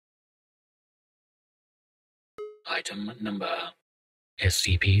Item number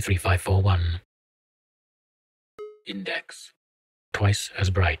SCP-3541. Index: twice as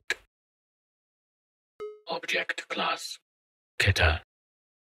bright. Object Class: Keter.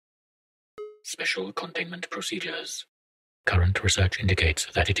 Special Containment Procedures. Current research indicates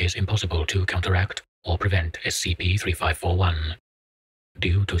that it is impossible to counteract or prevent SCP-3541.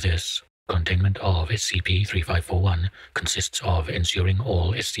 Due to this, containment of SCP-3541 consists of ensuring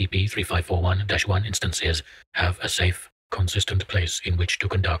all SCP-3541-1 instances have a safe, consistent place in which to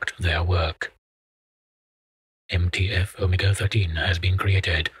conduct their work. MTF-Omega-13 has been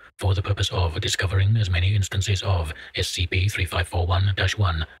created for the purpose of discovering as many instances of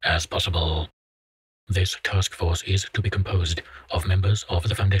SCP-3541-1 as possible. This task force is to be composed of members of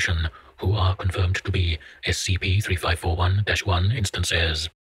the Foundation who are confirmed to be SCP-3541-1 instances.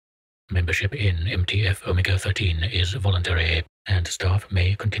 Membership in MTF-Omega-13 is voluntary, and staff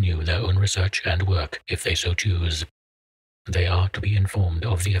may continue their own research and work if they so choose. They are to be informed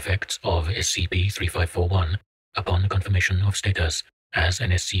of the effects of SCP-3541 upon confirmation of status as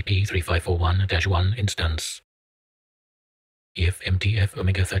an SCP-3541-1 instance. If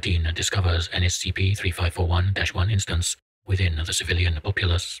MTF-Omega-13 discovers an SCP-3541-1 instance within the civilian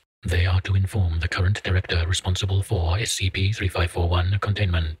populace, they are to inform the current director responsible for SCP-3541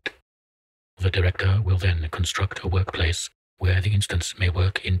 containment. The director will then construct a workplace where the instance may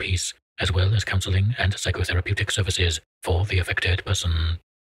work in peace, as well as counseling and psychotherapeutic services for the affected person.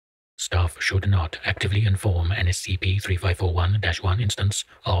 Staff should not actively inform an SCP-3541-1 instance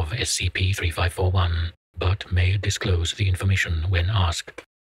of SCP-3541, but may disclose the information when asked.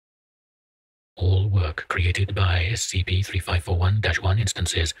 All work created by SCP-3541-1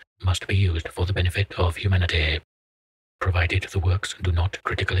 instances must be used for the benefit of humanity. Provided the works do not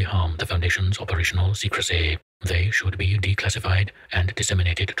critically harm the Foundation's operational secrecy, they should be declassified and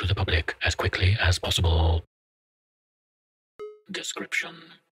disseminated to the public as quickly as possible. Description: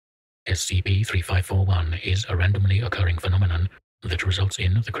 SCP-3541 is a randomly occurring phenomenon that results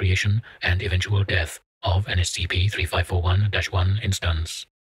in the creation and eventual death of an SCP-3541-1 instance.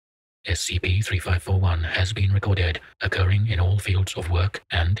 SCP-3541 has been recorded occurring in all fields of work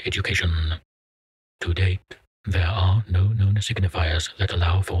and education. To date, there are no known signifiers that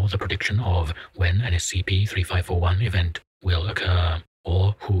allow for the prediction of when an SCP-3541 event will occur,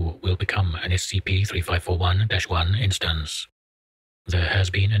 or who will become an SCP-3541-1 instance. There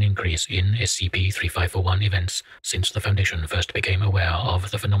has been an increase in SCP-3541 events since the Foundation first became aware of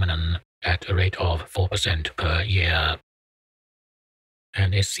the phenomenon, at a rate of 4% per year.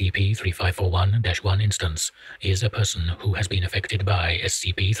 An SCP-3541-1 instance is a person who has been affected by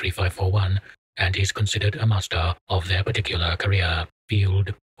SCP-3541 and is considered a master of their particular career,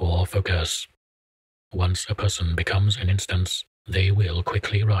 field, or focus. Once a person becomes an instance, they will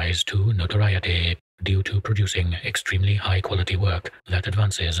quickly rise to notoriety due to producing extremely high-quality work that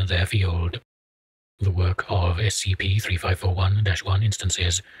advances their field. The work of SCP-3541-1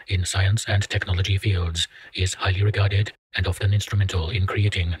 instances in science and technology fields is highly regarded and often instrumental in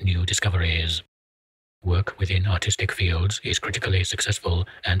creating new discoveries. Work within artistic fields is critically successful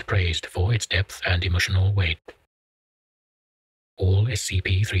and praised for its depth and emotional weight. All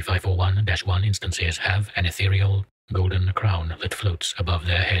SCP-3541-1 instances have an ethereal, golden crown that floats above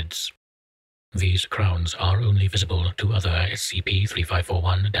their heads. These crowns are only visible to other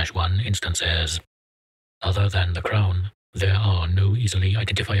SCP-3541-1 instances. Other than the crown, there are no easily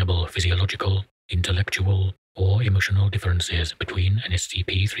identifiable physiological, intellectual, or emotional differences between an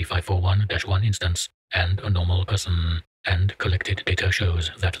SCP-3541-1 instance and a normal person, and collected data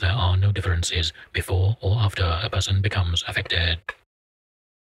shows that there are no differences before or after a person becomes affected.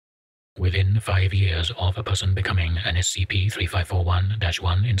 Within 5 years of a person becoming an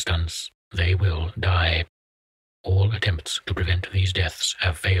SCP-3541-1 instance, they will die. All attempts to prevent these deaths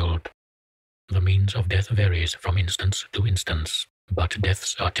have failed. The means of death varies from instance to instance, but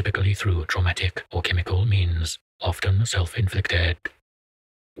deaths are typically through traumatic or chemical means, often self-inflicted.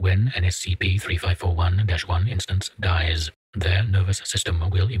 When an SCP-3541-1 instance dies, their nervous system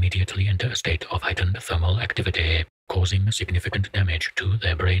will immediately enter a state of heightened thermal activity, causing significant damage to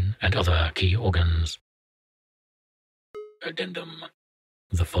their brain and other key organs. Addendum: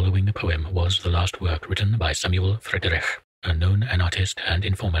 the following poem was the last work written by Samuel Friedrich, a known anarchist and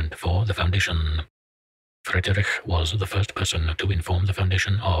informant for the Foundation. Friedrich was the first person to inform the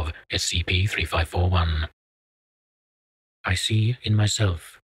Foundation of SCP-3541. I see in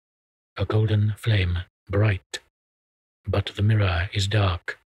myself a golden flame, bright, but the mirror is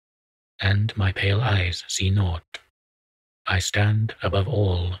dark, and my pale eyes see naught. I stand above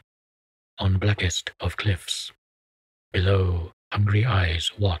all, on blackest of cliffs. Below, hungry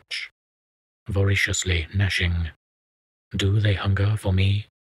eyes watch, voraciously gnashing Do they hunger for me,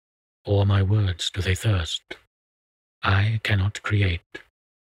 or my words do they thirst? I cannot create.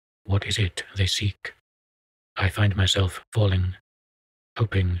 What is it they seek? I find myself falling,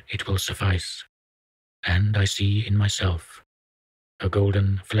 hoping it will suffice, and I see in myself a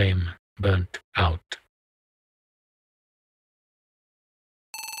golden flame burnt out.